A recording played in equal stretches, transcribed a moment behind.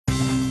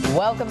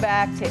Welcome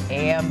back to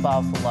AM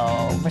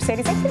Buffalo.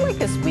 Mercedes, I feel like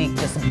this week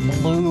just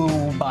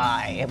blew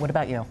by. What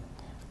about you?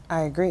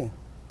 I agree.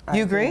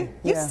 You agree?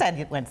 You Yeah. said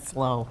it went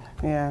slow.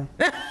 Yeah.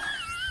 It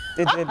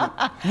didn't.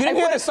 You didn't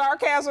hear the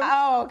sarcasm?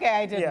 Oh, okay,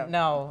 I didn't Yeah.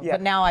 know. Yeah.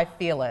 But now I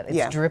feel it. It's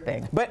Yeah.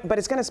 dripping. But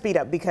it's going to speed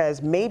up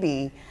because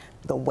maybe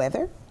the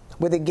weather,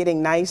 with it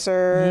getting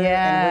nicer, and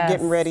Yes. we're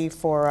getting ready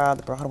for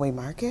the Broadway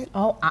market.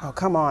 Oh,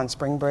 Come on,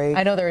 spring break.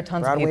 I know there are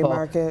tons Broadway of people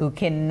market. who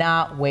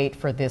cannot wait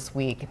for this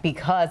week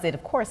because it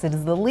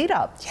is the lead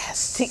up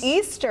Yes. to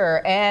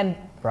Easter and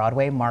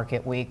Broadway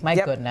Market Week. My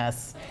Yep.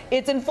 goodness.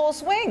 It's in full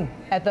swing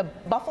at the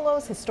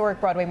Buffalo's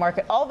historic Broadway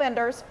Market. All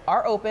vendors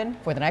are open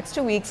for the next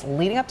 2 weeks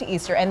leading up to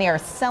Easter, and they are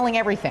selling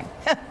everything.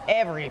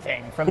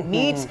 Everything from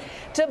meat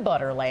to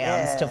butter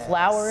lambs to Yes.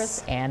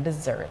 flowers and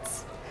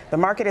desserts. The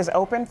market is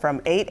open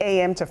from 8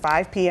 a.m. to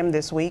 5 p.m.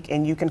 this week,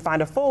 and you can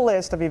find a full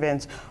list of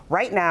events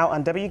right now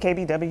on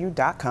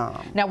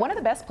WKBW.com. Now, one of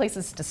the best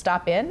places to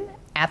stop in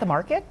at the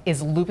market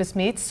is Lupas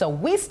Meats, so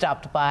we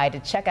stopped by to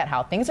check out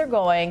how things are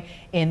going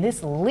in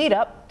this lead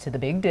up to the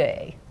big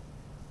day.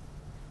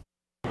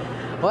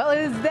 Well, it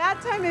is that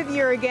time of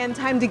year again,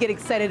 time to get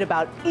excited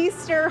about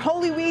Easter,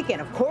 Holy Week, and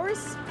of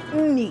course,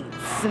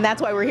 meats. And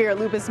that's why we're here at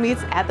Lupas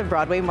Meats at the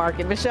Broadway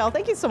Market. Michelle,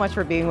 thank you so much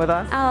for being with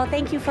us. Oh,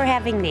 thank you for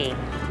having me.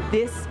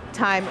 This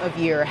time of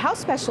year, how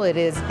special it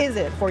is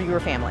it for your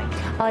family?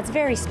 Well, it's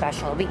very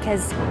special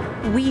because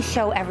we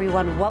show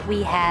everyone what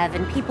we have,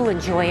 and people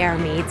enjoy our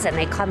meats, and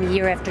they come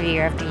year after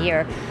year after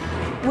year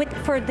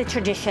for the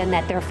tradition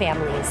that their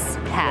families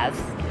have.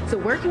 So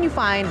where can you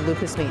find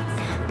Lupas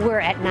Meats? We're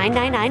at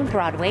 999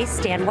 Broadway,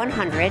 stand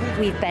 100.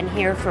 We've been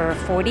here for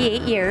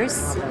 48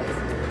 years.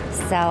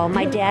 So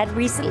my dad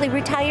recently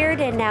retired,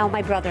 and now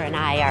my brother and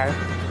I are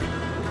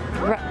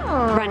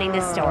running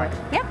this store.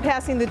 Yep.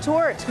 Passing the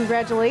torch.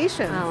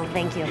 Congratulations. Oh,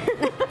 thank you.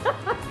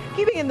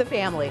 Keeping in the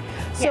family.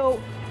 So,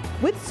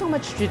 with so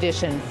much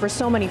tradition for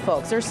so many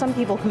folks, there's some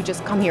people who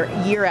just come here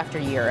year after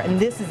year, and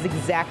this is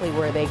exactly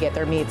where they get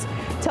their meats.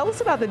 Tell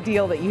us about the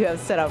deal that you have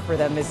set up for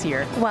them this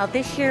year. Well,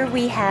 this year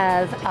we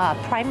have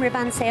prime rib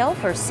on sale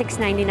for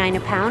 $6.99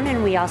 a pound,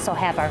 and we also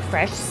have our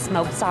fresh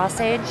smoked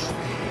sausage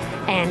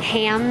and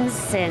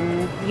hams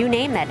and you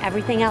name it,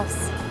 everything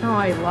else. Oh,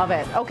 I love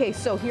it. Okay,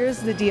 so here's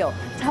the deal.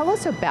 Tell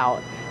us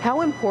about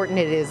how important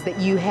it is that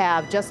you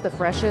have just the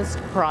freshest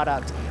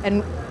product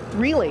and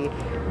really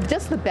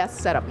just the best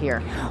setup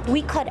here.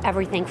 We cut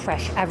everything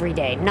fresh every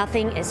day.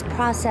 Nothing is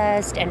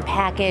processed and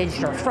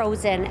packaged or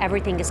frozen.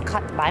 Everything is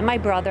cut by my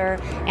brother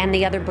and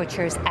the other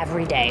butchers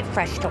every day,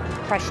 fresh to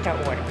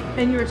order.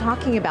 And you were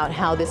talking about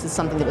how this is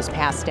something that was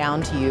passed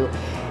down to you.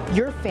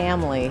 Your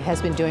family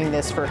has been doing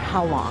this for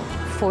how long?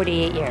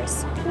 48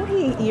 years.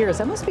 48 years.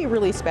 That must be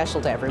really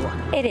special to everyone.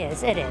 It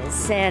is. And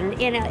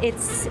you know,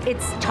 it's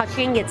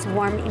touching, it's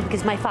warm,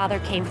 because my father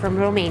came from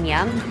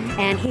Romania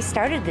and he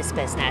started this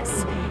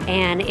business,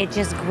 and it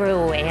just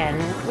grew,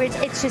 and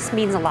it just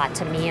means a lot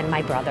to me and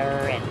my brother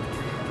and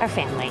our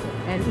family.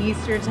 And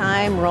Easter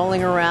time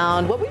rolling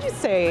around. What would you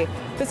say,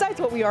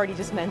 besides what we already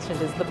just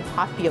mentioned, is the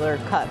popular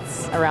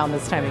cuts around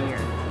this time of year?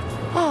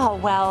 Oh,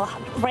 well,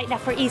 right now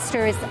for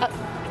Easter is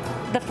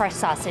the fresh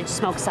sausage,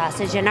 smoked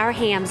sausage, and our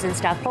hams and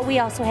stuff, but we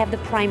also have the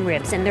prime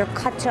ribs, and they're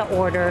cut to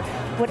order,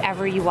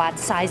 whatever you want,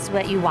 size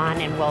what you want,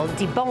 and we'll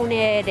debone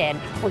it, and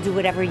we'll do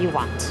whatever you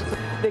want.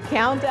 The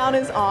countdown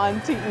is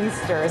on to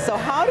Easter. So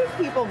how do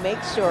people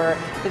make sure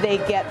that they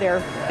get their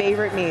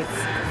favorite meats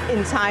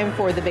in time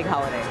for the big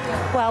holiday?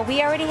 Well,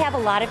 we already have a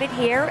lot of it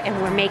here, and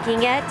we're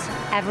making it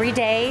every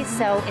day,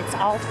 so it's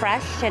all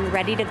fresh and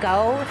ready to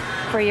go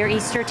for your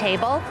Easter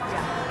table.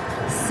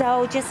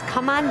 So just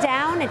come on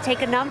down and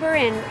take a number,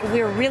 and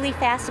we're really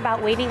fast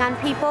about waiting on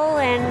people.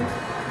 And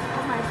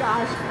oh my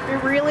gosh,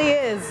 it really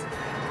is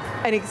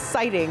an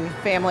exciting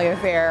family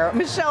affair.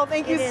 Michelle,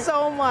 thank you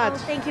so much. Oh,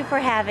 thank you for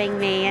having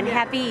me, and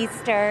happy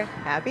Easter.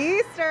 Happy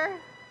Easter.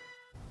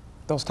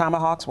 Those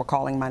tomahawks were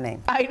calling my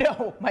name. I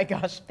know, my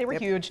gosh, they were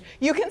huge.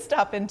 You can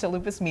stop into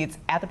Lupas Meats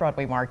at the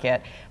Broadway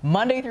Market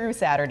Monday through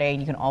Saturday,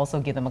 and you can also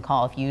give them a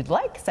call if you'd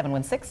like,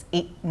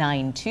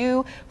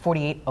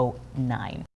 716-892-4809.